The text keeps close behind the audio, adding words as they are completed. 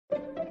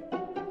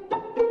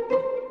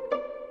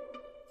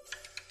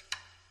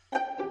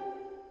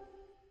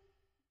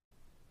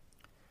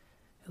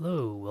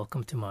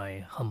welcome to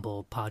my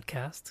humble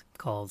podcast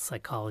called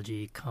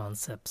Psychology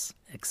Concepts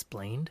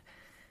Explained.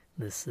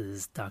 This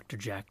is Dr.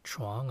 Jack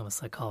Chuang. I'm a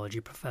psychology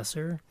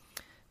professor.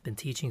 Been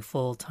teaching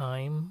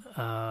full-time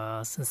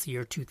since the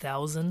year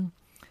 2000,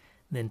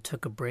 then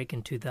took a break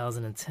in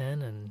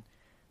 2010, and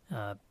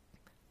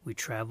we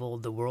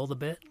traveled the world a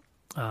bit,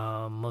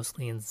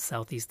 mostly in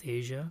Southeast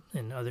Asia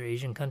and other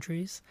Asian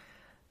countries.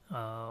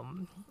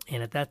 And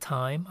at that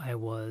time, I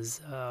was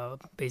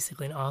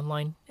basically an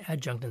online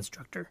adjunct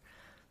instructor.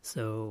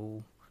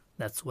 So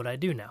that's what I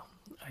do now.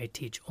 I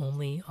teach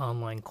only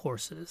online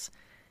courses.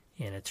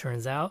 And it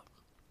turns out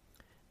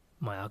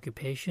my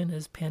occupation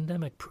is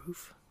pandemic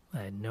proof.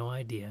 I had no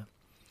idea.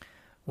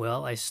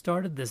 Well, I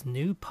started this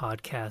new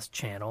podcast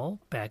channel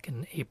back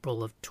in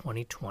April of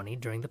 2020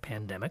 during the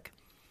pandemic.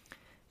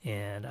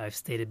 And I've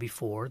stated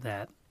before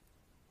that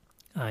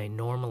I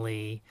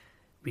normally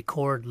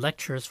record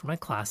lectures for my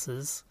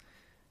classes,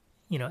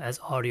 as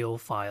audio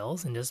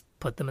files and just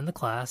put them in the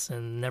class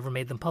and never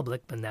made them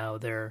public. But now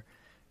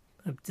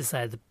I've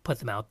decided to put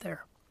them out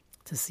there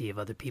to see if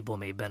other people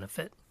may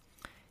benefit.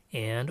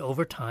 And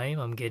over time,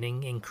 I'm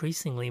getting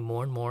increasingly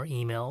more and more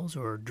emails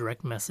or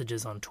direct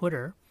messages on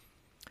Twitter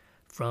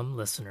from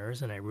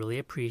listeners, and I really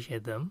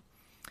appreciate them.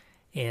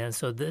 And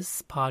so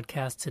this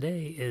podcast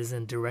today is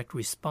in direct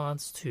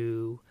response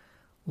to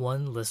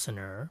one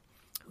listener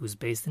who's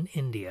based in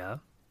India,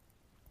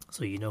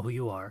 so you know who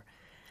you are.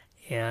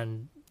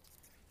 And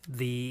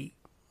the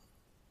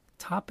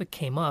topic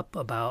came up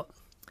about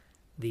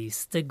the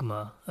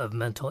stigma of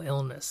mental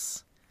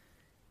illness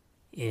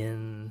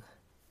in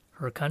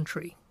her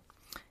country.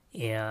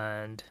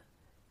 And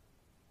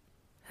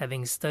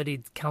having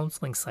studied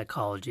counseling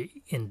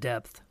psychology in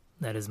depth,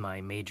 that is my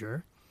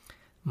major,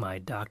 my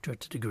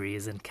doctorate degree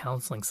is in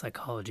counseling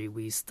psychology,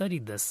 we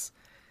studied this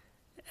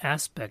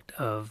aspect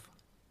of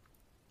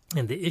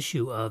and the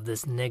issue of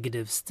this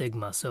negative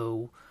stigma.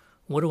 So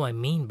what do I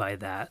mean by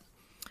that?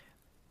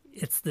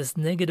 It's this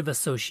negative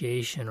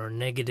association or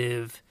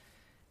negative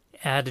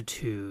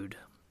attitude,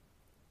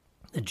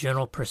 the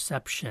general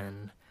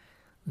perception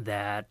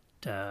that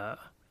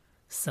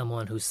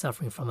someone who's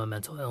suffering from a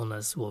mental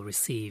illness will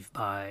receive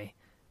by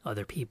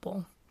other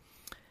people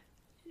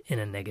in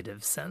a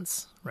negative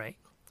sense, right?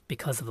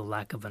 Because of the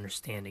lack of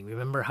understanding.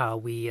 Remember how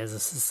we as a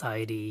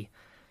society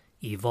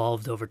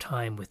evolved over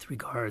time with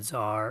regards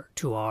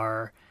to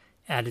our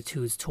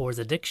attitudes towards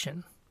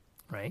addiction,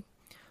 right?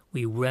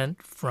 We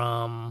went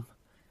from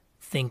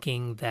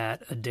thinking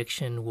that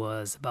addiction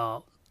was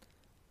about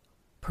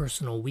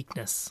personal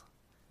weakness,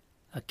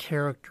 a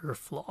character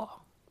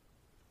flaw,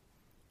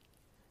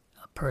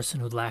 a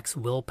person who lacks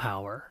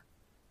willpower,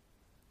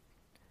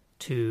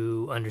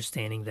 to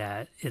understanding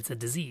that it's a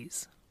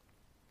disease.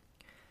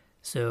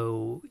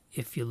 So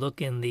if you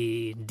look in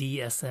the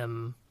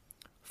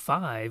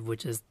DSM-5,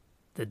 which is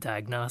the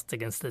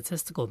Diagnostic and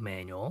Statistical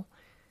Manual,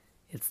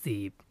 it's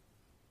the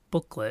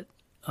booklet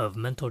of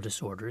mental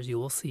disorders, you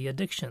will see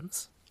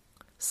addictions,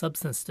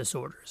 substance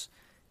disorders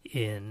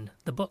in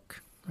the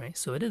book, right?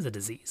 So it is a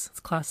disease.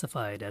 It's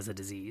classified as a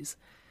disease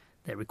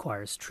that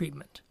requires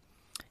treatment.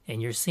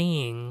 And you're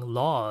seeing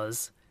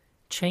laws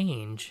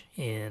change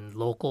in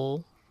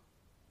local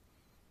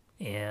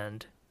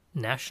and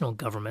national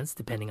governments,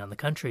 depending on the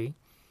country,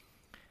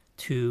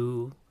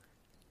 to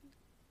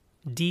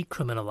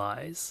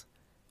decriminalize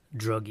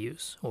drug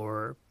use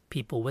or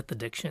people with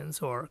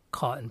addictions or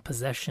caught in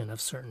possession of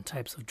certain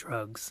types of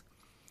drugs,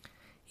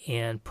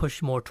 and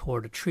push more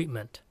toward a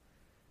treatment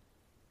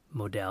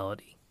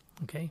modality,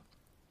 okay,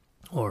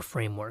 or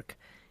framework.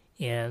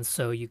 And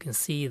so you can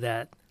see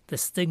that the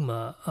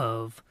stigma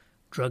of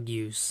drug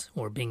use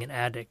or being an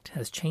addict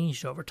has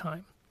changed over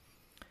time.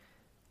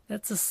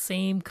 That's the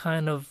same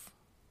kind of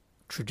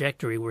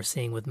trajectory we're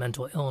seeing with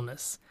mental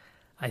illness.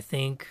 I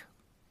think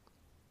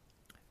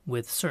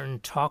with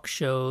certain talk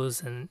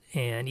shows and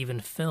even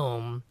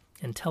film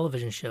and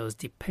television shows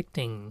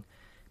depicting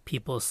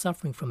people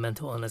suffering from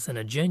mental illness in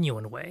a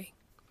genuine way,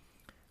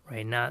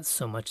 right? Not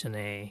so much in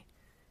a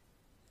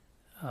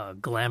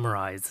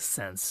glamorized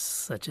sense,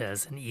 such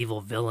as an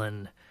evil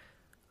villain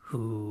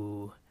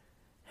who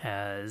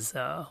has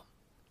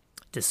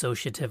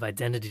dissociative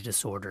identity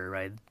disorder,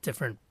 right?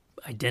 Different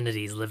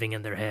identities living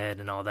in their head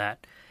and all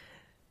that,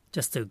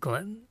 just to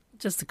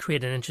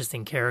create an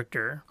interesting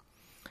character.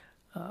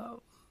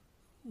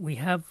 We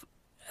have,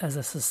 as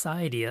a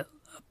society, a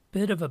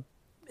bit of a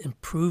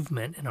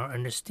improvement in our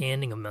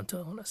understanding of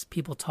mental illness.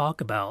 People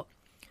talk about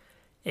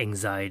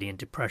anxiety and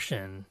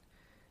depression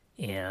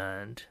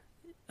and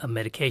a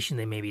medication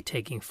they may be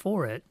taking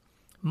for it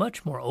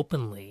much more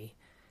openly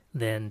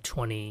than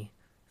 20,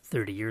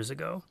 30 years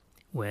ago,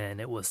 when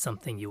it was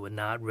something you would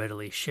not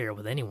readily share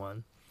with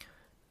anyone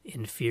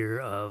in fear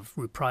of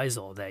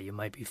reprisal, that you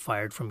might be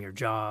fired from your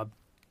job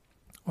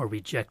or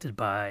rejected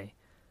by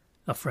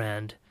a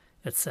friend,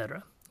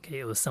 etc. Okay,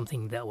 it was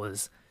something that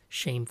was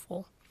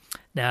shameful.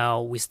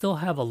 Now, we still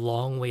have a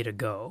long way to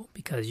go,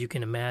 because you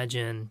can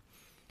imagine,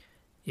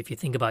 if you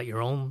think about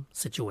your own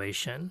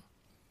situation,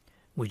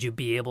 would you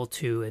be able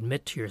to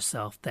admit to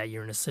yourself that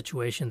you're in a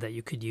situation that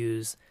you could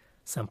use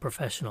some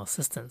professional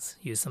assistance,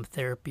 use some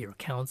therapy or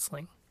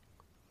counseling.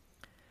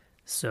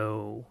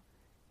 So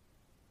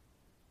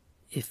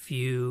if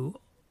you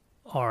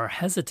are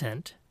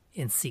hesitant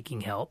in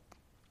seeking help,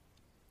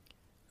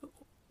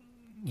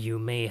 you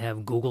may have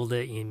Googled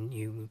it and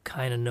you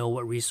kind of know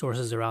what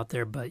resources are out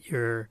there, but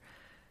you're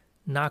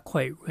not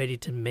quite ready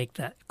to make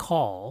that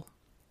call.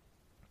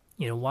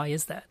 Why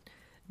is that?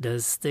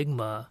 Does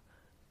stigma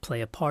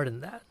play a part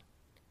in that?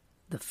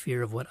 The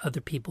fear of what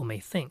other people may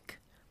think?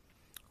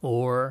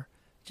 Or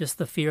just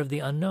the fear of the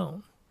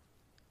unknown?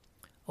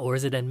 Or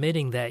is it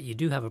admitting that you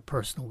do have a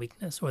personal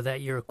weakness or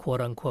that you're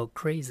quote-unquote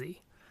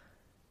crazy,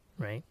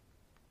 right?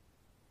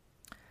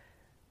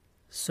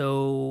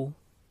 So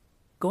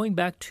going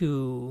back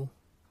to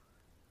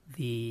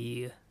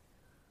the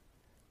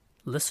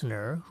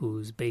listener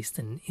who's based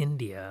in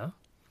India,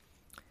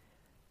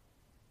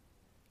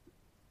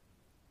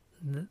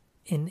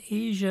 in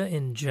Asia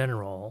in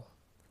general,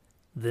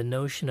 the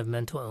notion of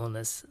mental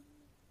illness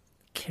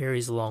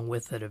carries along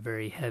with it a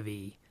very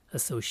heavy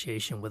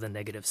association with a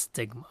negative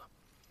stigma.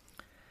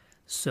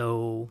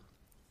 So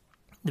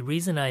the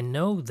reason I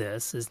know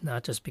this is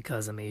not just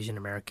because I'm Asian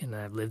American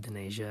and I've lived in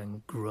Asia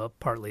and grew up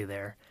partly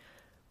there,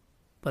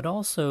 but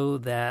also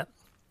that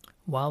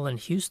while in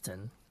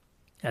Houston,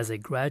 as a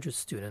graduate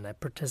student, I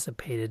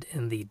participated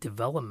in the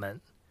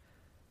development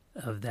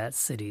of that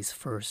city's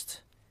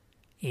first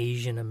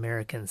Asian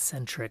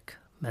American-centric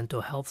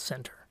mental health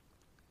center.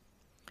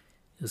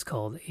 It was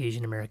called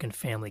Asian American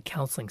Family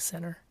Counseling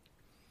Center.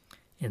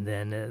 And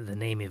then the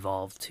name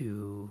evolved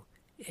to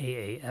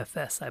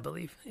AAFS, I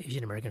believe,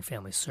 Asian American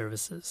Family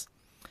Services.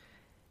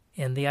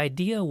 And the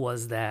idea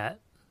was that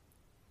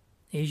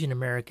Asian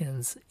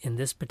Americans in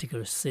this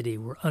particular city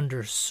were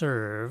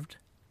underserved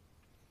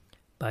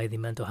by the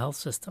mental health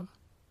system.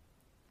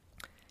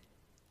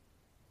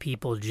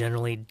 People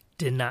generally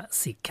did not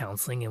seek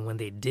counseling, and when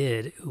they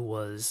did, it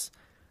was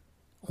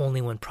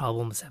only when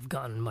problems have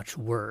gotten much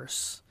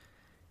worse,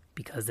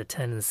 because the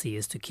tendency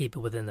is to keep it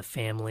within the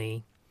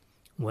family.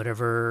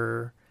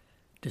 Whatever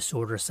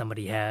disorder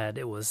somebody had,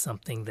 it was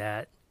something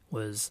that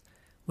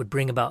would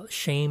bring about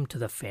shame to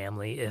the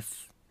family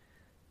if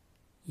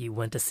you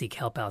went to seek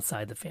help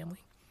outside the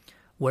family.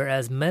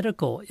 Whereas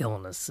medical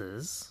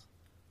illnesses,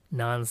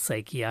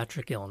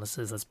 non-psychiatric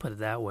illnesses, let's put it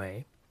that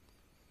way,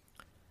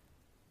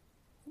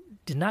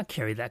 did not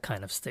carry that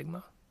kind of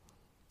stigma.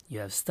 You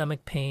have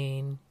stomach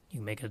pain,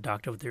 you make a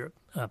doctor with your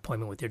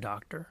appointment with your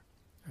doctor,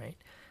 right?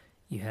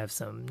 You have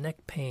some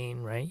neck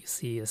pain, right? You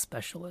see a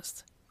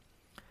specialist.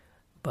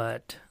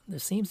 But there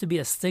seems to be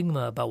a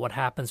stigma about what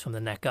happens from the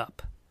neck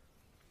up.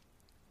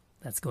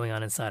 That's going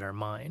on inside our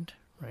mind,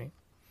 right?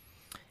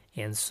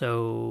 And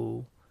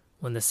so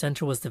when the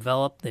center was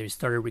developed, they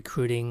started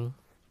recruiting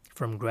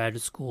from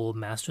graduate school,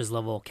 master's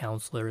level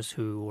counselors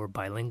who were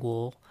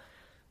bilingual,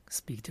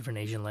 speak different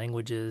Asian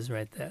languages,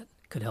 right, that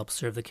could help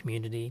serve the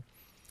community.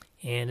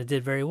 And it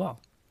did very well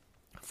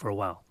for a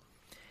while.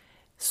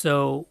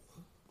 So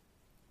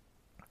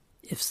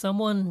if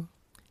someone,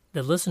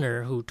 the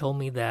listener who told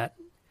me that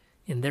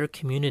in their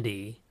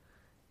community,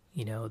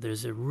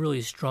 there's a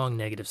really strong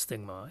negative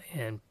stigma,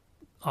 and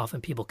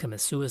often people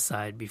commit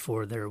suicide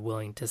before they're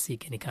willing to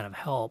seek any kind of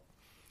help.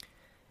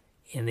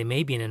 And they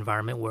may be in an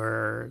environment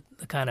where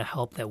the kind of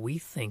help that we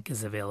think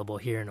is available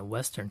here in a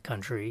Western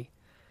country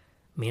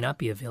may not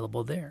be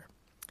available there.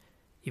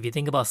 If you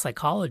think about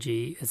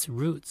psychology, its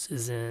roots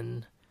is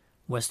in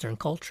Western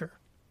culture,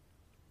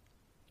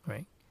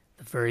 right?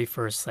 The very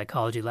first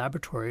psychology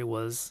laboratory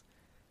was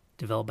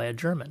developed by a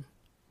German.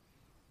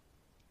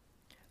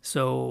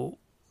 So,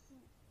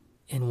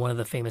 and one of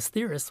the famous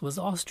theorists was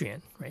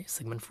Austrian, right?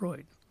 Sigmund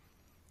Freud.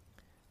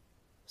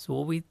 So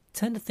what we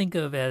tend to think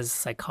of as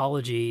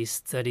psychology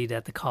studied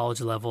at the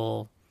college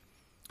level,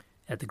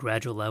 at the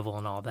graduate level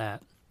and all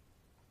that,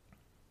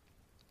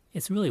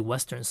 it's really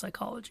Western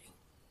psychology.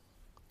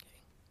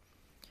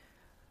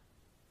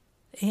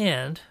 Okay.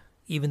 And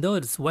even though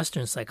it's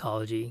Western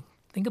psychology,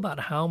 think about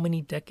how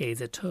many decades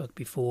it took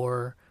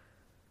before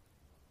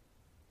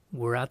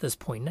we're at this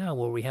point now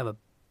where we have a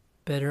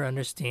better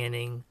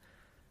understanding,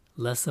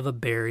 less of a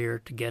barrier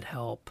to get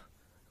help,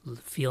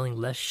 feeling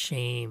less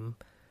shame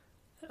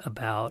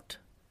about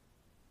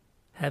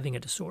having a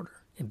disorder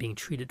and being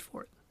treated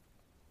for it.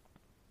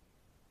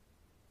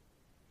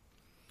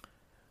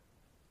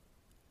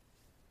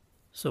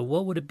 So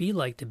what would it be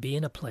like to be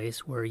in a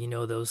place where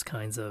those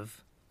kinds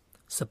of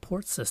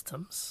support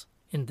systems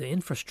and the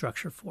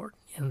infrastructure for it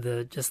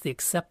and just the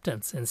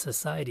acceptance in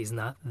society is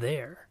not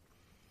there?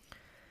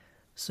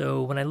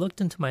 So when I looked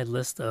into my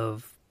list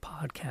of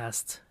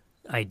podcast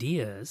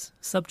ideas,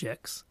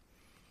 subjects,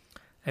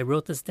 I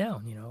wrote this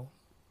down,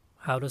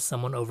 how does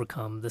someone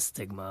overcome the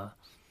stigma?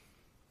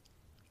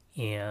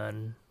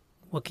 And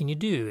what can you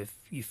do if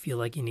you feel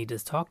like you need to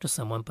talk to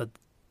someone, but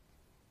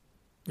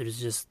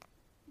there's just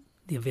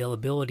the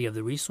availability of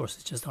the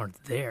resources just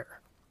aren't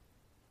there?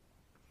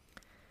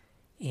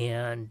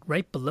 And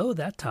right below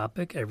that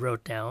topic, I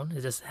wrote down,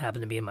 it just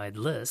happened to be in my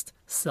list,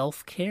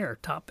 self-care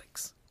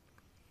topics.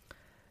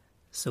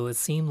 So it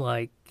seemed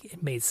like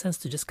it made sense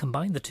to just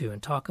combine the two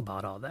and talk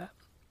about all that.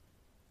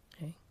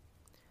 Okay.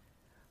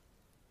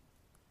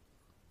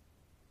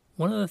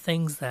 One of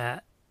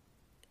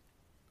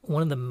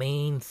the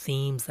main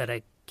themes that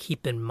I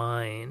keep in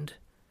mind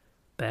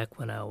back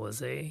when I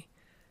was a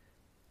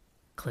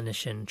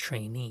clinician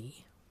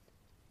trainee,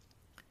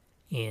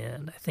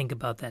 and I think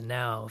about that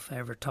now if I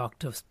ever talk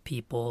to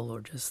people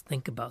or just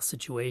think about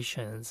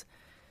situations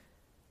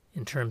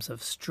in terms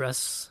of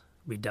stress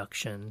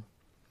reduction,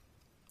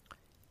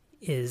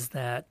 is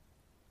the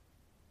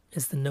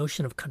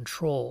notion of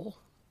control.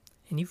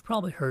 And you've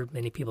probably heard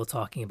many people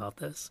talking about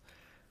this.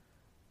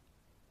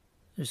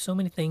 There's so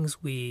many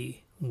things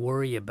we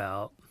worry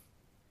about,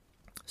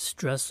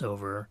 stress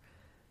over,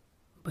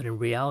 but in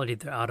reality,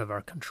 they're out of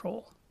our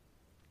control.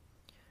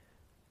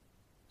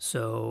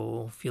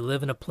 So if you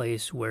live in a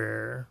place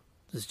where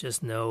there's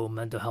just no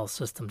mental health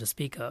system to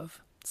speak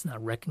of, it's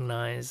not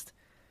recognized,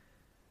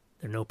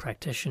 there are no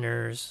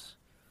practitioners,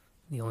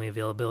 the only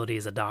availability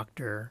is a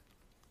doctor,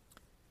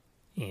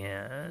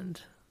 and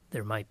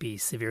there might be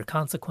severe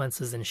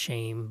consequences and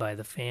shame by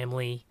the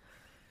family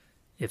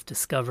if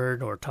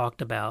discovered or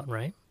talked about,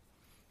 right?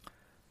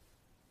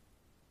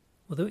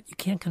 Well, you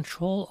can't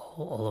control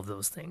all of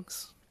those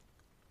things.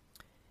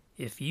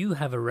 If you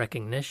have a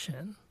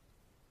recognition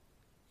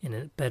and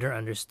a better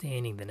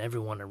understanding than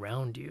everyone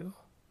around you,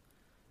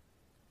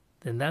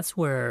 then that's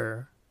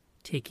where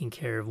taking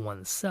care of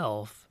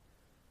oneself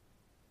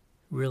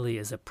really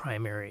is a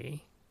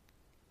primary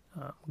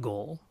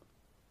goal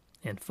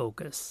and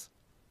focus.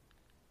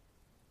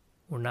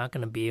 We're not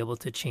going to be able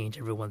to change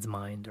everyone's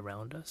mind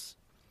around us.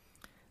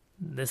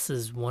 This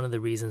is one of the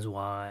reasons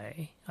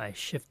why I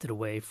shifted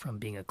away from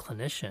being a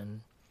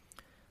clinician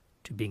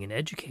to being an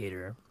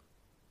educator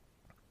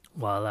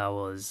while I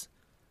was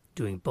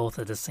doing both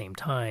at the same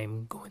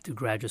time, going through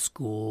graduate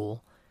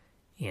school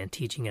and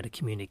teaching at a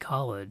community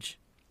college.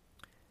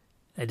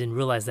 I didn't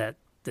realize that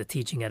the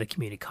teaching at a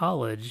community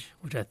college,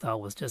 which I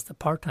thought was just a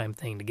part-time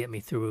thing to get me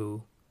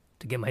through,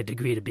 to get my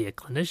degree to be a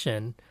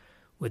clinician,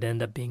 would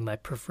end up being my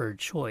preferred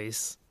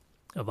choice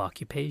of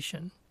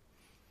occupation.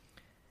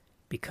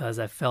 Because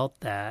I felt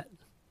that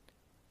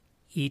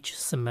each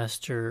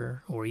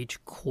semester or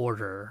each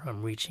quarter,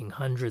 I'm reaching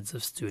hundreds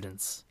of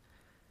students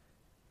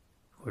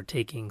who are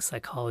taking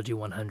Psychology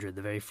 100,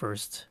 the very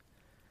first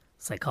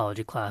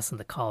psychology class in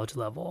the college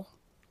level.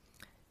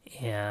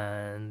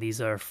 And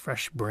these are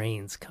fresh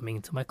brains coming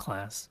into my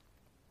class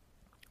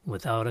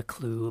without a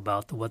clue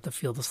about what the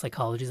field of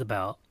psychology is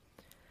about.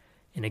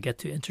 And I get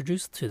to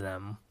introduce to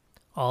them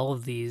all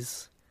of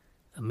these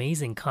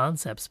amazing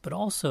concepts, but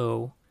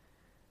also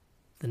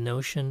the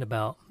notion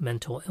about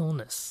mental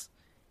illness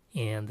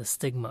and the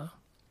stigma,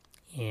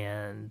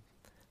 and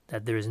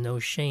that there is no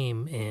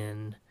shame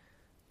in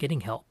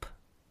getting help,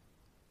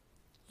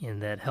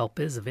 and that help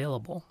is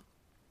available,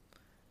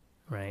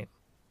 right?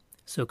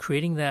 So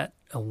creating that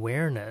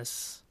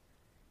awareness,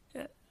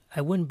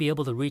 I wouldn't be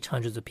able to reach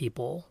hundreds of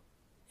people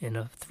in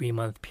a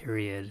 3-month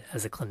period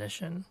as a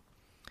clinician.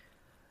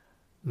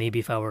 Maybe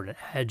if I were an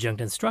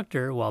adjunct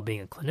instructor while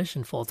being a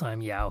clinician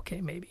full-time, yeah, okay,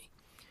 maybe.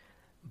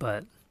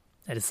 But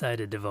I decided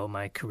to devote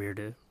my career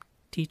to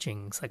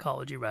teaching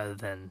psychology rather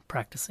than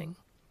practicing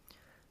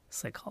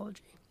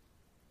psychology.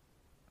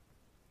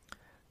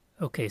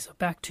 Okay, so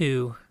back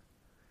to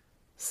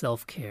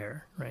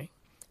self-care, right?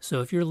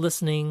 So if you're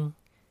listening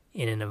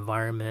in an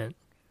environment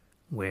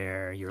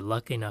where you're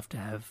lucky enough to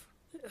have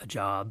a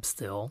job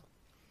still,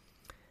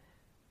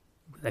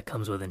 that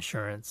comes with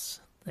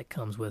insurance, that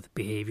comes with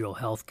behavioral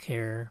health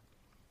care,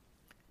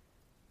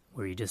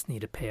 where you just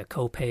need to pay a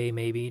copay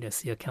maybe to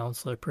see a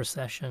counselor per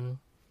session,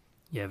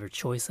 you have a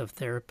choice of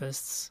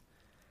therapists,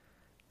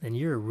 then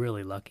you're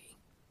really lucky.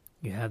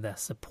 You have that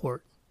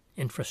support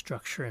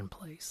infrastructure in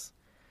place.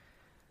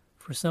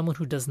 For someone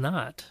who does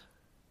not,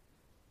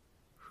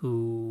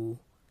 who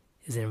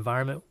is an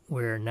environment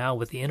where now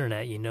with the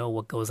internet you know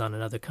what goes on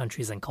in other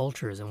countries and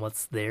cultures and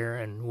what's there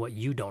and what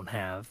you don't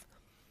have,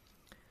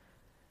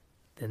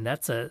 then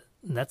that's a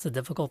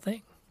difficult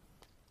thing.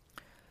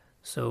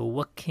 So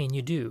what can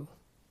you do?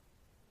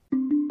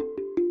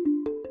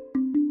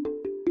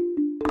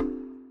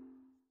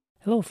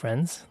 Hello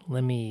friends,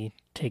 let me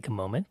take a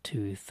moment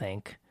to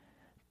thank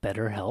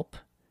BetterHelp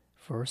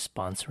for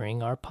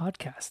sponsoring our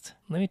podcast.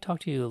 Let me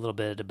talk to you a little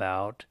bit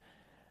about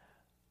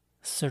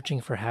searching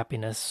for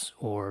happiness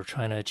or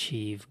trying to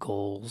achieve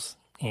goals,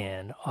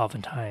 and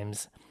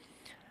oftentimes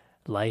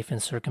life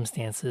and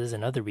circumstances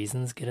and other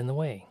reasons get in the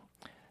way.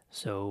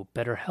 So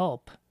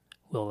BetterHelp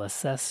will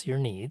assess your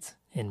needs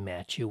and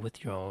match you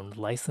with your own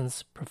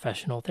licensed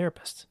professional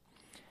therapist.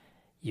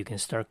 You can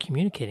start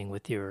communicating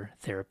with your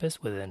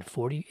therapist within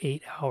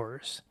 48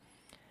 hours.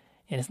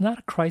 And it's not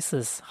a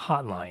crisis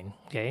hotline,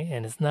 okay?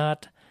 And it's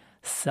not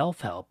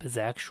self-help. It's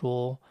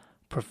actual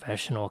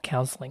professional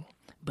counseling,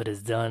 but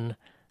it's done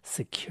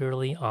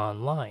securely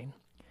online.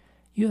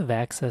 You have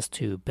access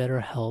to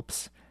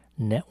BetterHelp's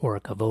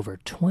network of over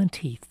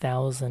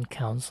 20,000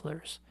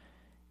 counselors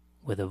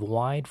with a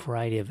wide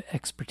variety of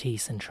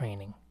expertise and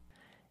training.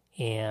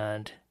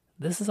 And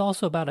this is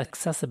also about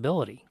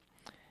accessibility.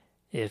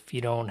 If you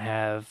don't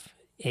have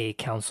a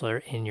counselor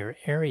in your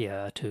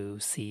area to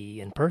see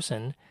in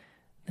person,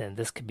 then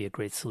this could be a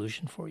great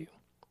solution for you.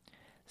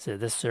 So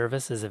this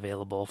service is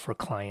available for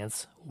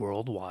clients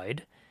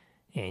worldwide,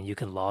 and you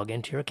can log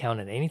into your account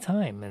at any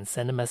time and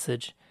send a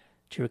message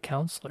to your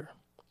counselor.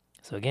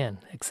 So again,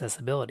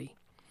 accessibility.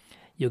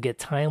 You'll get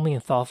timely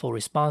and thoughtful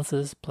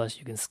responses, plus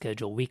you can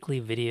schedule weekly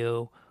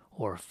video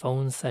or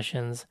phone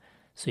sessions,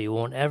 so you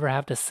won't ever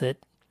have to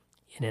sit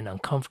in an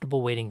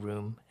uncomfortable waiting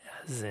room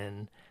as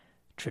in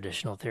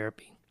traditional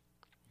therapy.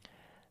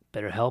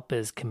 BetterHelp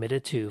is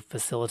committed to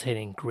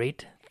facilitating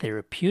great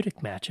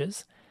therapeutic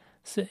matches,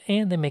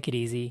 and they make it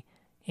easy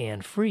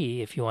and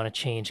free if you want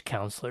to change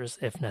counselors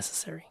if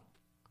necessary.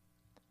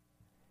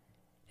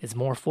 It's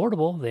more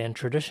affordable than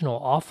traditional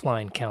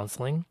offline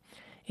counseling,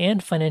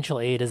 and financial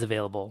aid is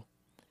available.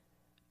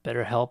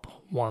 BetterHelp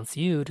wants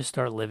you to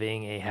start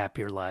living a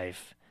happier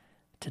life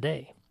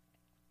today.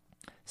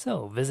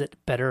 So visit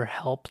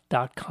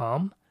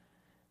betterhelp.com.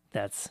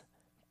 That's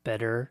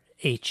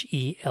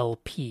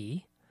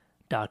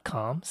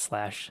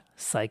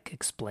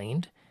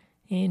betterhelp.com/psychexplained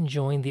and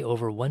join the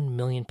over 1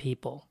 million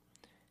people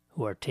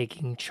who are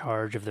taking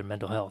charge of their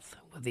mental health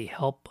with the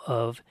help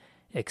of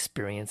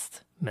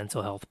experienced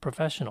mental health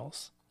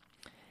professionals.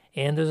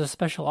 And there's a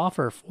special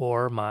offer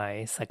for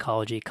my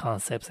Psychology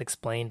Concepts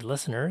Explained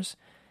listeners.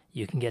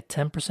 You can get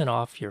 10%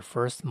 off your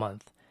first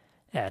month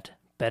at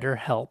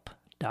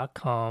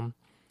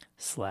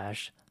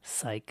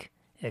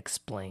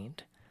betterhelp.com/psychexplained.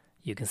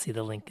 You can see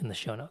the link in the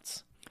show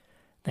notes.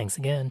 Thanks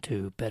again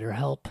to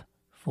BetterHelp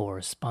for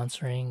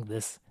sponsoring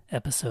this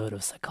episode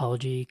of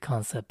Psychology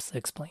Concepts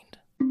Explained.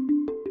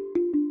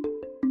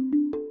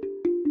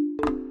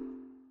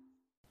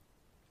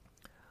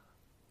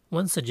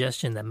 One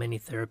suggestion that many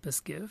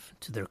therapists give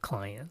to their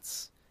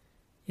clients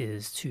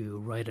is to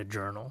write a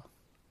journal.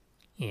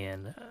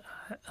 And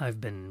I've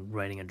been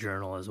writing a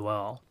journal as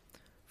well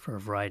for a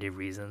variety of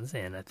reasons,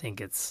 and I think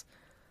it's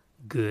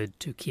good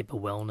to keep a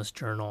wellness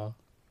journal,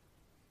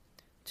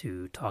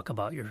 to talk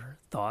about your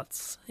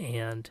thoughts.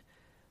 And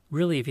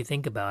really, if you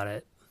think about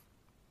it,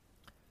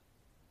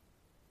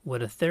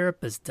 what a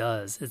therapist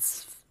does,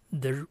 it's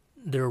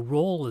their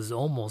role is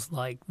almost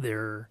like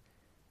they're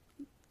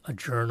a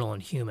journal in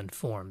human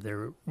form.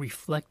 They're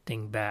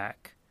reflecting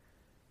back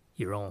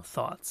your own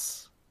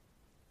thoughts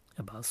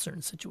about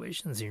certain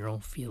situations and your own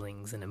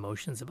feelings and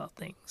emotions about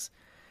things.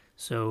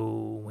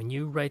 So when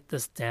you write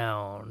this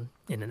down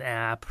in an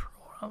app or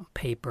on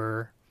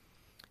paper,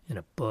 in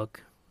a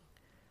book,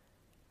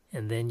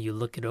 and then you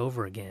look it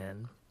over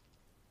again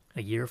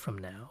a year from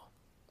now,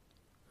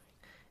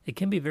 it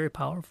can be very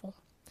powerful.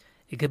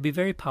 It could be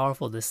very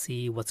powerful to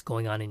see what's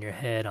going on in your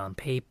head on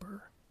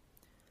paper.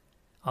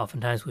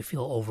 Oftentimes we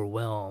feel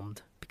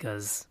overwhelmed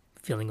because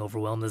feeling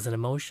overwhelmed is an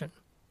emotion.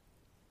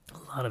 A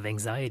lot of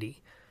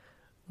anxiety.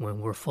 When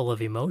we're full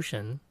of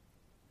emotion,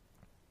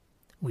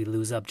 we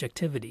lose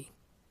objectivity,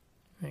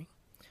 right?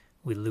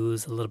 We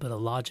lose a little bit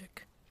of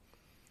logic.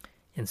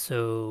 And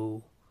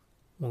so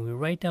when we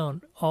write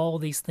down all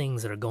these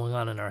things that are going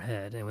on in our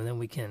head, and then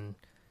we can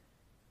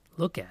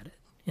look at it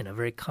in a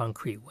very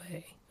concrete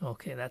way.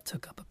 Okay, that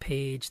took up a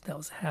page. That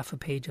was half a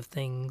page of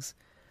things.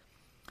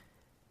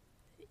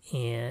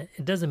 And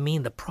it doesn't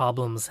mean the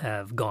problems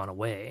have gone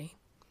away,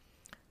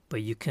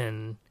 but you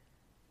can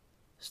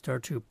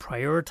start to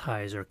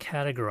prioritize or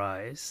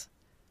categorize,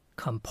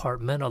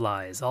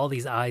 compartmentalize all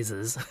these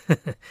I's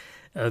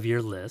of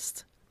your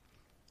list,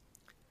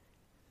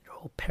 your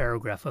whole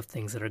paragraph of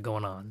things that are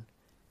going on.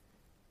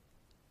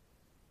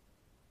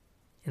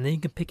 And then you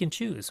can pick and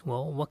choose.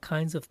 Well, what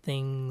kinds of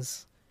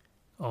things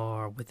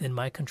are within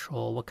my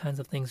control? What kinds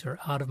of things are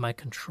out of my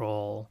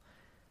control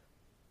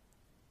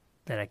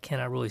that I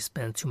cannot really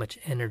spend too much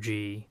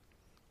energy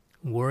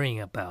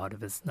worrying about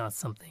if it's not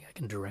something I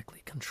can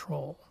directly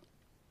control?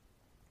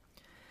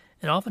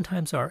 And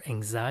oftentimes our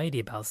anxiety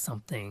about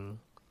something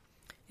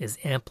is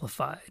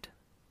amplified,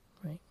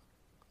 right?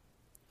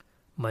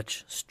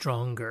 Much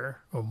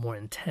stronger or more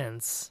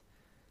intense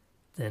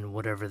than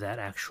whatever that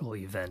actual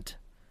event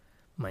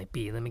might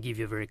be. Let me give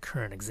you a very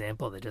current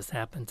example that just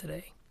happened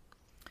today.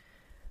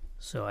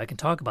 So I can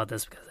talk about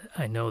this because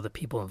I know the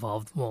people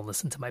involved won't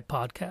listen to my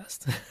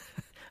podcast.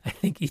 I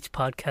think each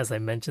podcast I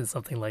mention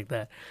something like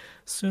that,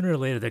 sooner or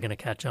later they're going to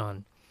catch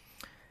on.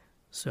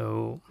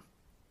 So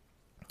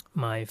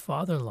my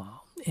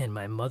father-in-law and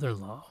my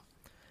mother-in-law,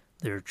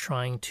 they're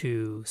trying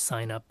to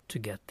sign up to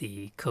get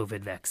the COVID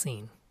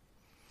vaccine.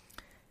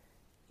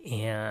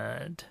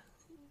 And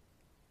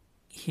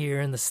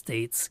here in the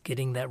States,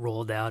 getting that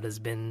rolled out has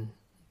been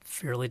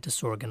fairly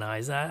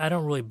disorganized. I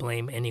don't really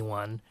blame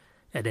anyone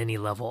at any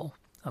level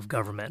of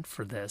government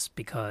for this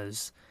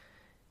because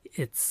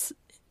it's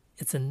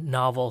a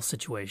novel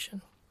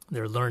situation.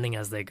 They're learning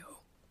as they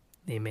go.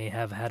 They may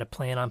have had a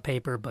plan on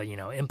paper, but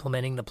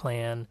implementing the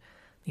plan,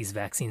 these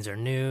vaccines are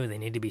new, they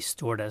need to be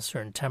stored at a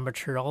certain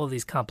temperature, all of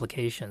these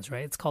complications,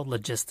 right? It's called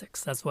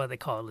logistics. That's why they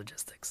call it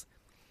logistics.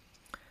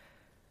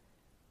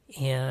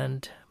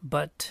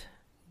 But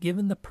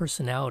given the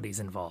personalities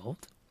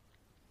involved,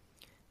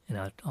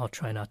 and I'll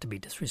try not to be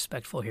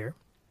disrespectful here.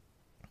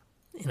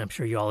 And I'm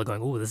sure you all are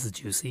going, "Oh, this is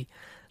juicy."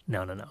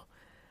 No.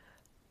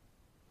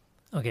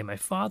 Okay, my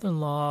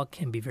father-in-law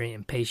can be very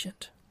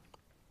impatient.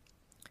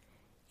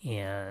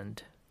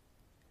 And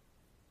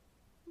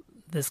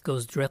this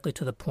goes directly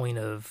to the point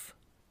of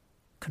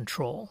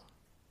control.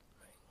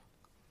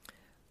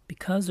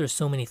 Because there's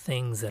so many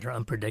things that are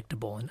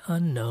unpredictable and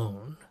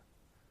unknown,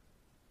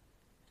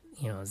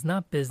 it's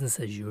not business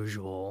as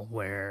usual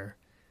where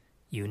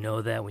you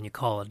know that when you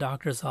call a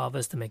doctor's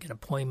office to make an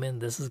appointment,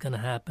 this is going to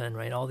happen,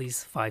 right? All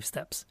these 5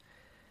 steps.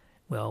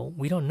 Well,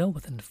 we don't know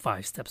what the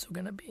 5 steps are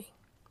going to be.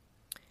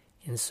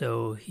 And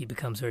so he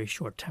becomes very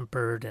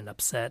short-tempered and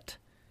upset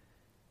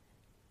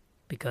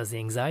because the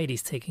anxiety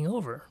is taking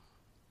over,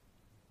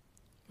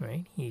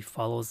 right? He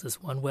follows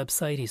this one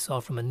website he saw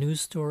from a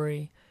news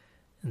story,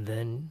 and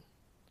then,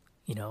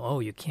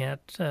 you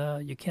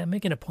can't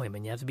make an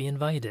appointment. You have to be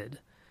invited,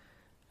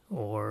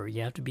 or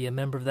you have to be a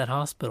member of that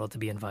hospital to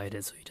be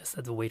invited. So you just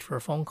have to wait for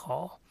a phone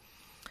call.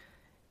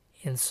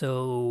 And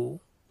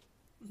so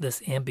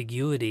this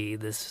ambiguity,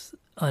 this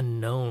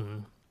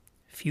unknown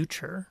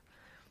future,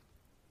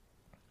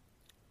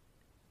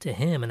 to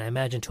him, and I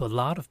imagine to a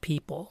lot of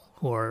people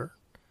who are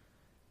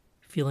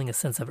feeling a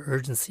sense of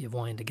urgency of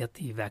wanting to get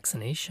the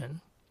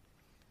vaccination,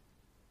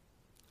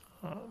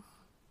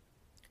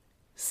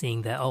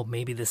 seeing that,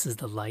 maybe this is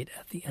the light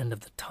at the end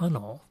of the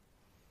tunnel,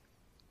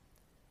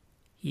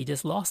 he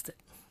just lost it,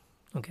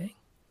 okay?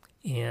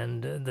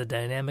 And the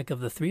dynamic of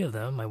the 3 of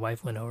them, my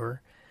wife went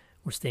over,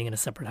 we're staying in a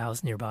separate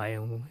house nearby,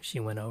 and she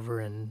went over,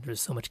 and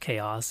there's so much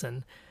chaos,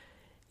 and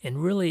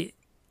really,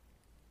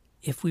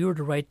 if we were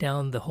to write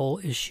down the whole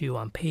issue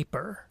on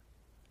paper,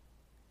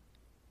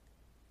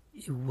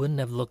 it wouldn't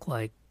have looked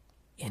like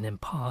an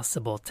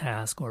impossible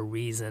task or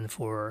reason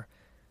for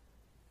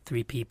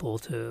 3 people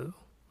to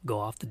go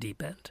off the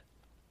deep end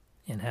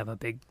and have a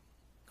big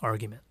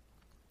argument.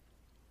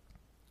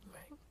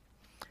 Right?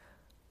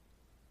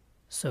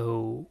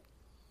 So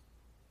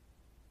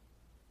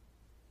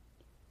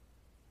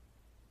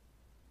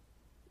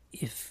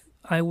if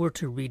I were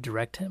to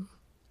redirect him,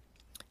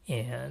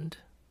 and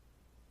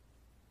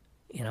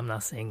I'm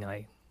not saying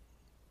I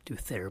do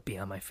therapy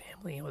on my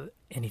family or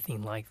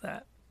anything like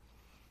that,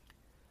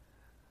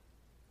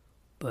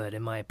 but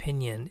in my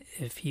opinion,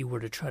 if he were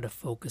to try to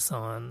focus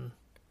on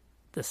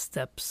the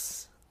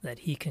steps that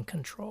he can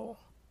control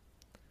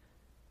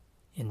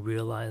and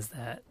realize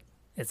that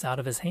it's out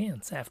of his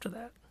hands after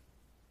that,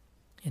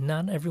 and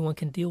not everyone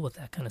can deal with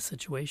that kind of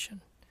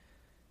situation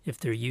if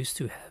they're used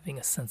to having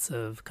a sense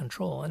of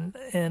control.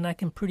 And I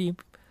can pretty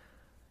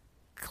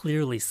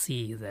clearly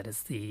see that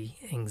it's the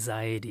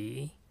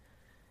anxiety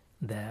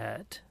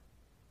that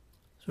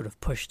sort of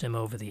pushed him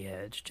over the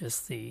edge,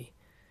 just the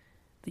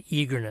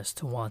eagerness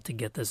to want to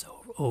get this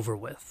over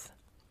with.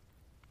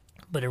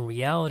 But in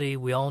reality,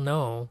 we all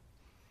know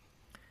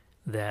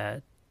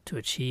that to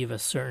achieve a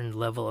certain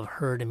level of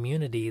herd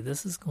immunity,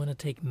 this is going to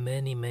take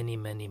many, many,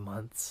 many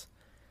months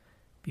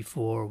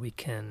before we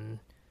can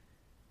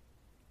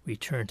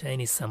return to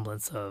any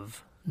semblance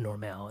of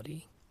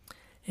normality.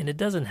 And it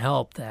doesn't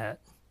help that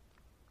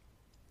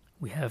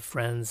we have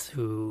friends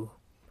who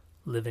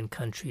live in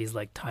countries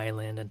like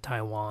Thailand and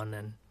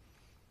Taiwan,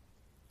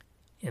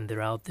 and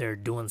they're out there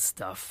doing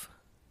stuff,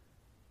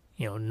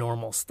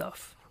 normal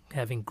stuff,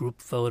 having group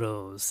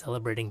photos,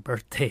 celebrating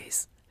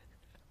birthdays,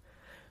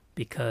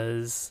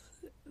 because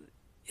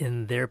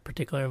in their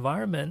particular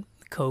environment,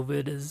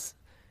 COVID is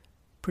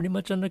pretty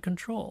much under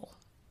control.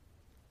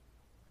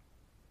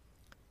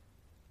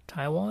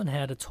 Taiwan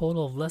had a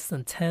total of less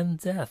than 10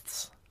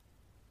 deaths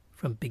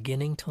from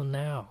beginning till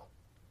now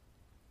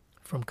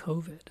from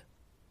COVID.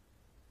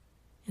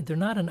 And they're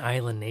not an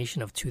island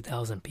nation of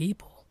 2,000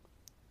 people.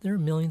 There are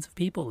millions of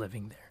people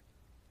living there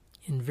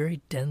in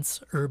very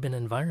dense urban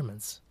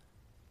environments.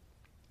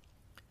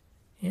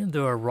 And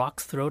there are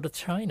rocks thrown to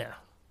China.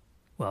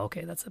 Well,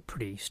 okay, that's a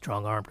pretty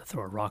strong arm to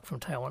throw a rock from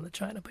Taiwan to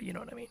China, but you know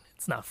what I mean.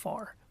 It's not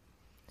far.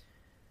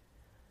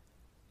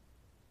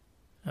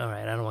 All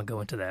right, I don't want to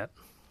go into that.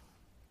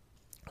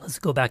 Let's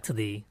go back to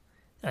the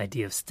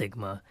idea of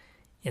stigma.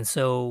 And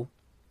so,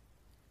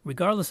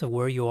 regardless of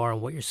where you are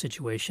and what your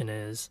situation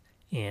is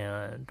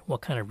and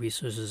what kind of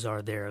resources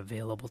are there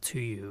available to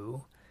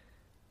you,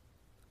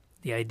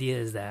 the idea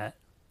is that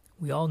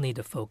we all need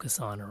to focus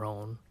on our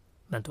own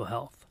mental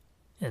health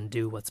and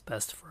do what's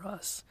best for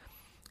us.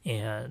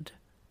 And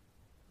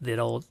the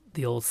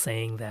old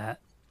saying that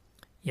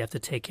you have to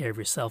take care of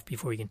yourself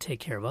before you can take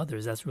care of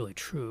others, that's really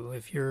true.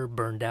 If you're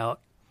burned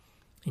out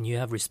and you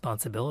have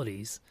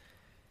responsibilities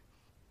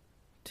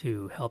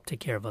to help take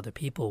care of other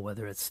people,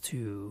 whether it's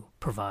to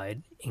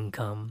provide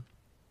income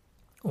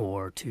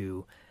or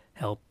to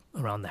help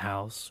around the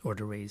house or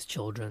to raise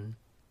children,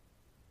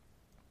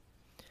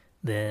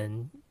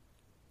 then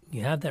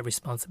you have that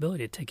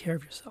responsibility to take care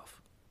of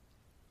yourself.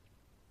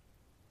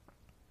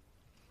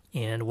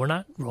 And we're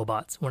not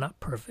robots. We're not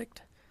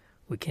perfect.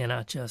 We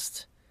cannot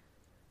just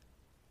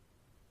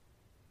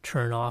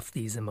turn off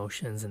these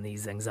emotions and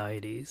these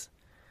anxieties.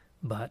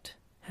 But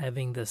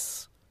having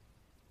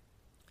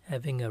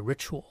having a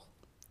ritual,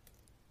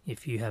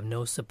 if you have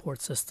no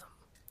support system,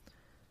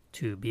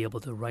 to be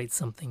able to write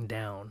something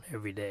down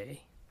every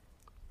day.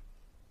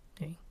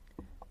 Okay?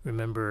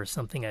 Remember,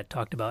 something I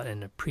talked about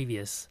in a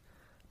previous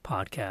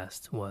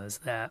podcast was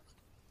that,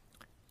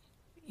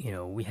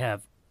 we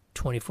have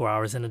 24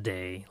 hours in a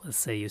day. Let's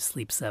say you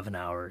sleep 7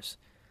 hours.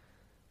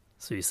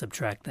 So you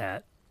subtract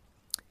that.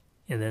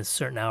 And then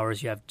certain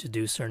hours you have to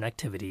do certain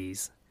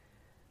activities.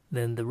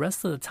 Then the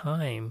rest of the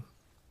time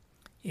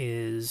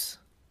is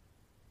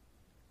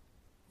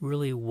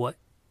really what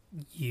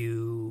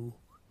you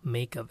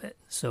make of it.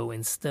 So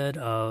instead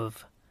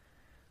of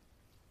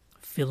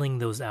filling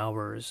those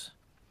hours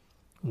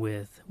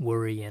with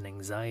worry and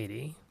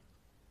anxiety,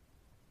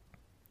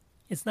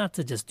 it's not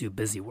to just do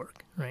busy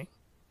work, right?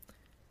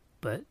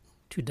 But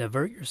to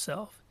divert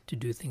yourself to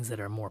do things that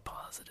are more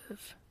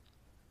positive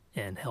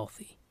and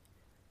healthy.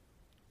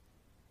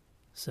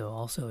 So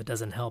also, it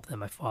doesn't help that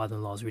my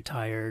father-in-law is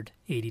retired,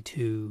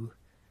 82.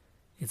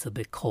 It's a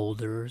bit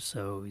colder,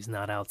 so he's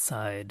not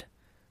outside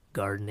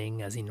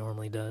gardening as he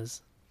normally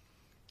does,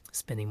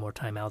 spending more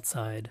time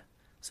outside.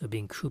 So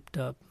being cooped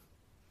up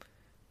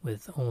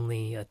with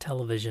only a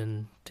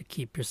television to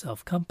keep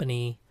yourself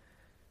company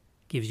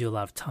gives you a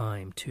lot of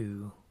time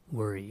to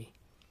worry.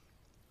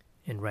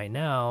 And right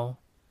now,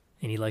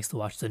 and he likes to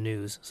watch the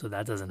news, so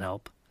that doesn't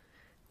help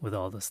with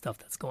all the stuff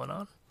that's going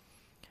on.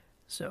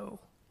 So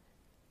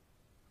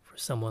for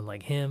someone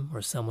like him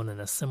or someone in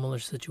a similar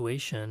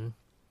situation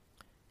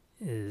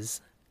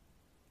is,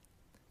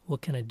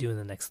 what can I do in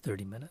the next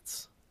 30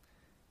 minutes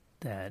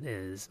that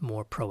is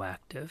more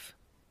proactive,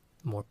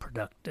 more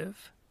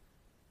productive,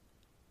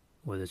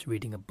 whether it's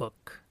reading a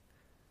book,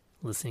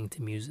 listening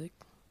to music.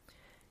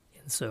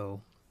 And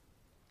so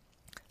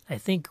I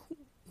think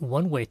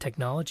one way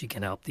technology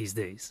can help these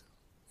days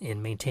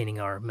in maintaining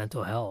our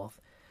mental health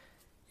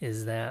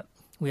is that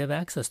we have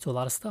access to a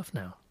lot of stuff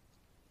now.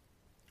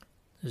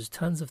 There's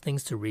tons of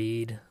things to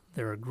read.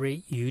 There are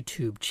great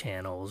YouTube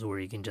channels where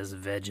you can just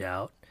veg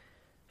out,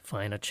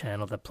 find a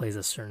channel that plays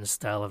a certain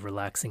style of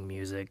relaxing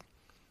music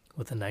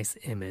with a nice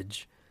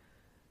image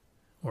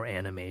or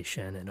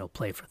animation, and it'll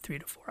play for 3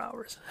 to 4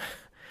 hours.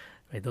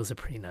 Right? Those are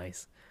pretty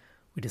nice.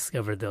 We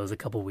discovered those a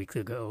couple weeks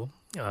ago.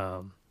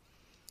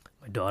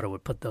 My daughter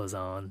would put those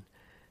on,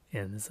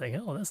 and it's like,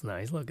 oh, that's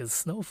nice. Look, it's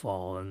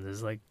snowfall, and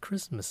there's like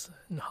Christmas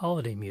and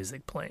holiday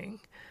music playing,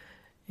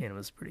 and it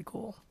was pretty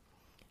cool.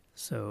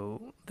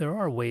 So there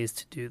are ways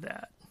to do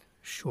that,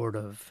 short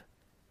of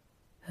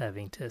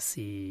having to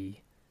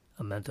see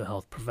a mental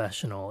health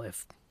professional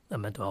if a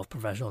mental health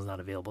professional is not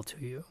available to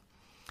you.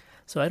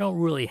 So I don't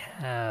really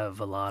have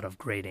a lot of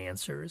great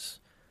answers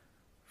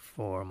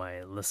for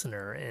my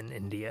listener in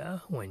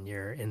India when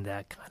you're in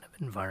that kind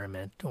of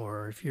environment,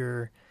 or if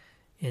you're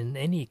in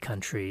any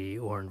country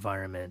or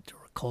environment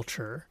or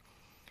culture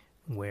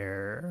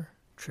where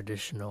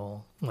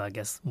traditional,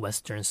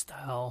 Western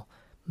style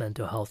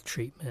mental health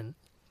treatment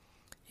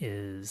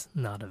is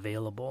not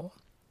available.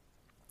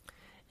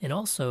 And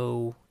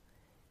also,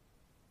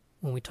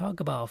 when we talk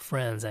about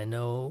friends, I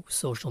know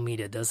social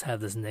media does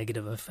have this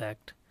negative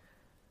effect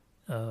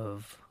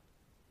of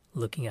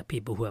looking at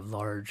people who have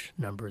large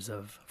numbers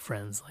of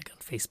friends, like on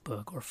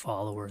Facebook, or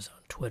followers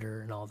on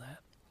Twitter and all that.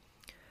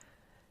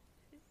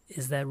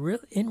 Is that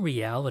in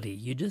reality,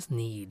 you just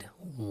need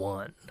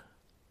one.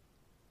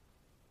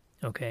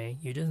 Okay?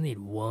 You just need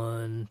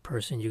one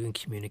person you can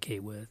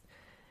communicate with.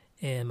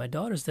 And my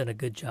daughter's done a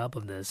good job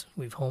of this.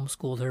 We've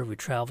homeschooled her, we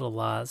traveled a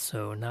lot,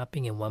 so not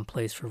being in one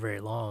place for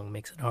very long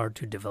makes it hard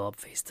to develop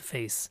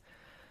face-to-face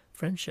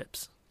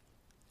friendships.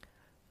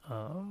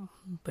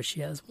 But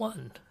she has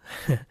one.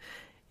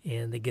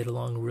 And they get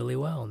along really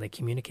well, and they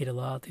communicate a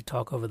lot. They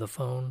talk over the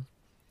phone.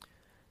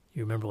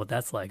 You remember what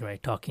that's like, right?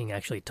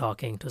 Actually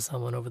talking to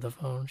someone over the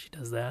phone. She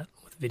does that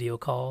with video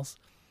calls.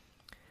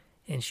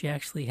 And she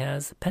actually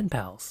has pen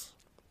pals.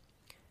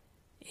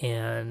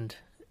 And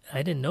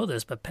I didn't know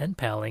this, but pen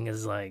paling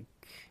is like,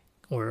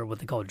 or what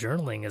they call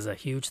journaling, is a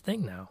huge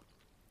thing now.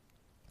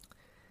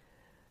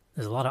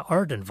 There's a lot of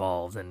art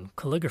involved, and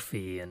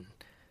calligraphy, and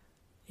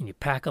you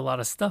pack a lot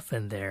of stuff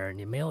in there, and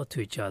you mail it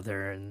to each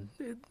other, and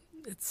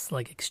it's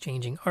like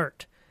exchanging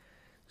art.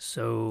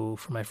 So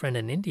for my friend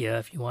in India,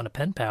 if you want a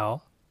pen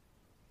pal,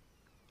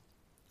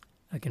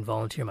 I can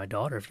volunteer my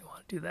daughter if you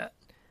want to do that.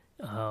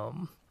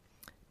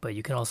 But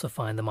you can also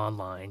find them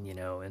online,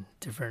 in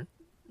different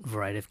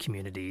variety of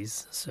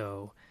communities.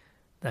 So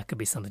that could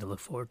be something to look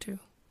forward to.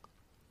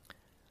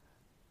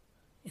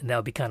 And that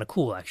would be kind of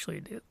cool,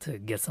 actually, to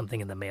get something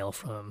in the mail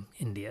from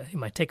India. It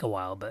might take a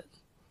while, but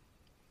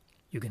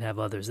you can have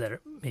others that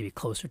are maybe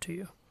closer to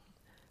you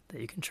that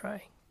you can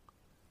try.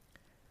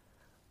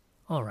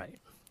 All right.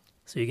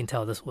 So you can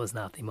tell this was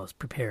not the most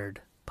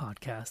prepared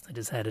podcast. I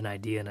just had an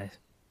idea and I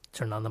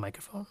turned on the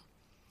microphone.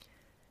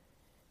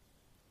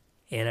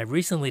 And I've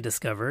recently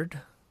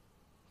discovered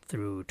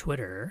through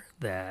Twitter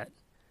that,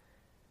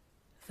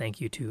 thank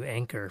you to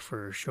Anchor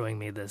for showing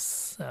me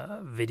this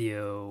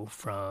video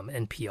from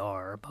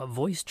NPR about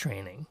voice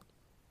training.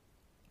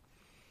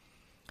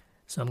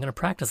 So I'm going to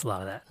practice a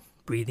lot of that.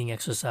 Breathing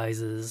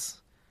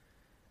exercises,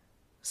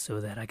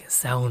 so that I can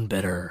sound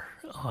better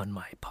on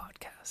my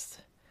podcast.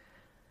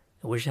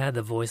 I wish I had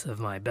the voice of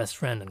my best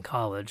friend in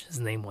college. His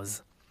name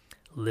was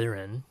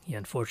Liren. He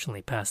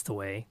unfortunately passed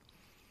away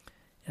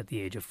at the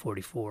age of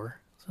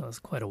 44, so that was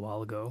quite a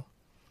while ago.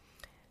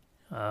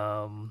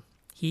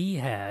 He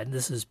had,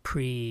 this is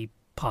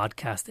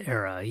pre-podcast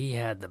era, he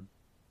had the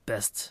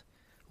best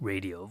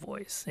radio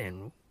voice,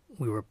 and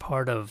we were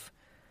part of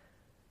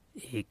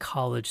a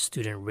college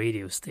student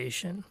radio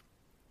station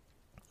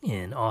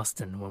in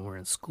Austin when we were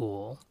in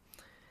school.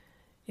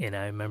 And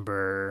I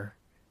remember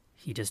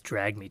he just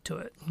dragged me to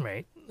it,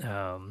 right?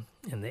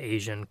 In the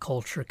Asian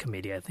Culture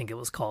Committee, I think it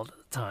was called at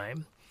the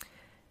time,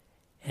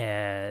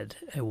 had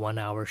a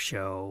 1-hour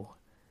show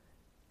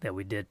that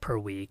we did per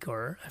week,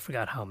 or I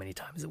forgot how many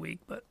times a week,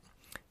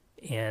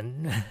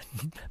 and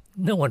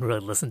no one really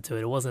listened to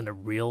it. It wasn't a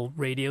real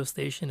radio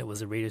station. It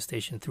was a radio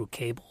station through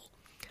cable.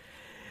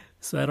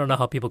 So I don't know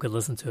how people could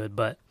listen to it,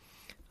 but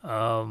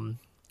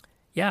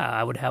yeah,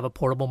 I would have a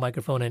portable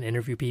microphone and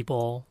interview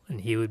people,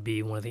 and he would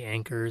be one of the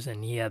anchors,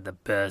 and he had the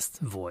best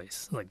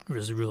voice, like it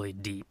was really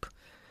deep.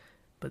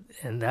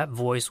 And that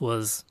voice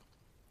was,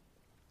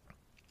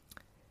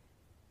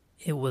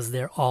 it was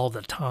there all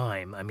the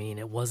time. I mean,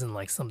 it wasn't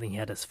like something he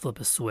had to flip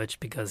a switch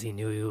because he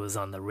knew he was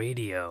on the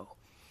radio,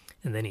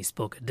 and then he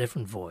spoke a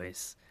different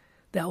voice.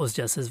 That was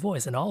just his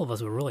voice, and all of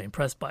us were really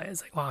impressed by it.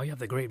 It's like, wow, you have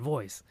the great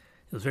voice.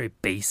 It was very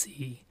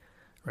bassy,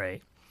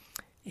 right?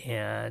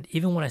 And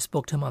even when I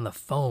spoke to him on the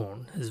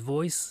phone, his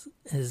voice,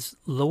 his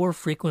lower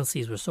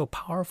frequencies were so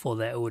powerful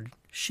that it would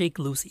shake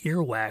loose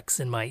earwax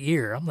in my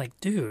ear. I'm like,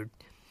 dude,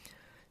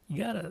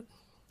 you gotta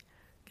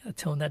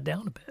tone that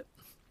down a bit.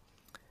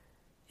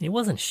 And he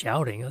wasn't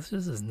shouting. It was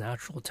just his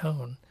natural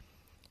tone.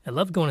 I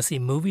loved going to see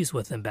movies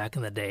with him back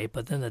in the day,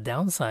 but then the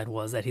downside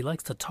was that he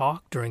likes to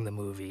talk during the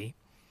movie,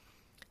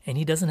 and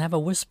he doesn't have a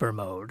whisper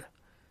mode,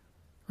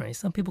 right?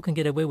 Some people can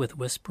get away with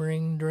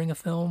whispering during a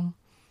film.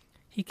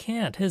 He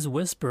can't. His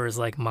whisper is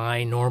like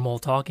my normal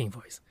talking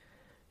voice.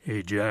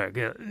 Hey, Jack,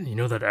 you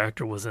know that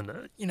actor was in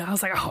the... I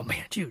was like, oh,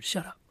 man, dude,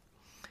 shut up.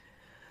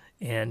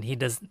 And he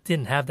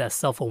didn't have that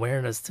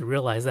self-awareness to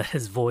realize that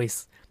his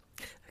voice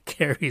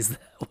carries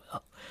that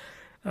well.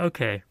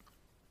 Okay.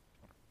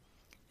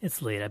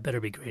 It's late. I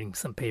better be grading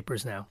some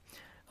papers now.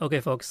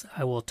 Okay, folks,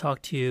 I will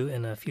talk to you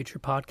in a future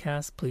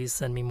podcast. Please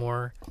send me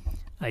more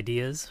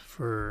ideas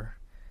for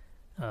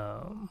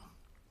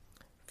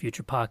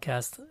future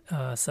podcast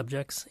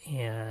subjects.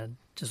 And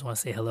just want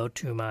to say hello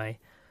to my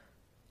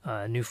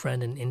new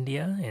friend in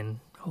India, and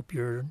hope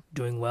you're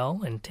doing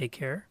well, and take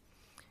care.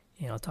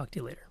 And I'll talk to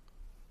you later.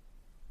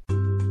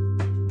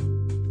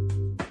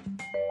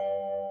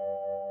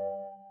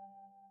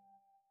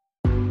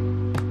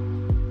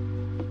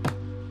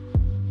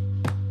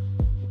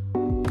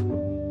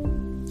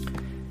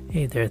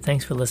 Hey there,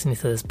 thanks for listening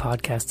to this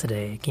podcast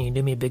today. Can you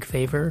do me a big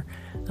favor?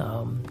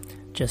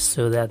 Just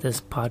so that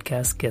this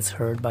podcast gets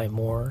heard by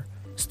more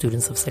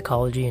students of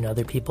psychology and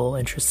other people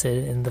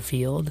interested in the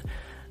field,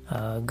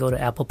 go to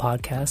Apple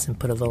Podcasts and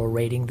put a little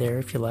rating there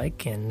if you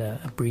like, and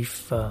a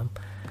brief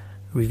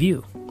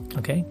review,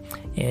 okay?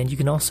 And you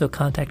can also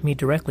contact me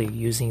directly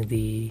using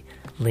the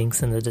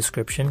links in the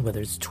description,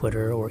 whether it's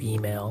Twitter or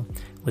email,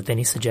 with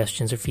any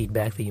suggestions or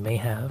feedback that you may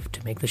have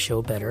to make the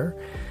show better.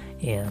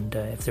 And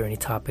if there are any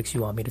topics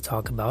you want me to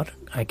talk about,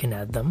 I can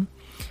add them.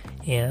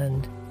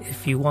 And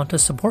if you want to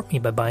support me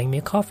by buying me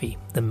a coffee,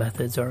 the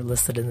methods are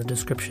listed in the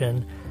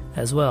description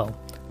as well.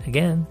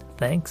 Again,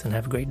 thanks and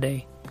have a great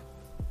day.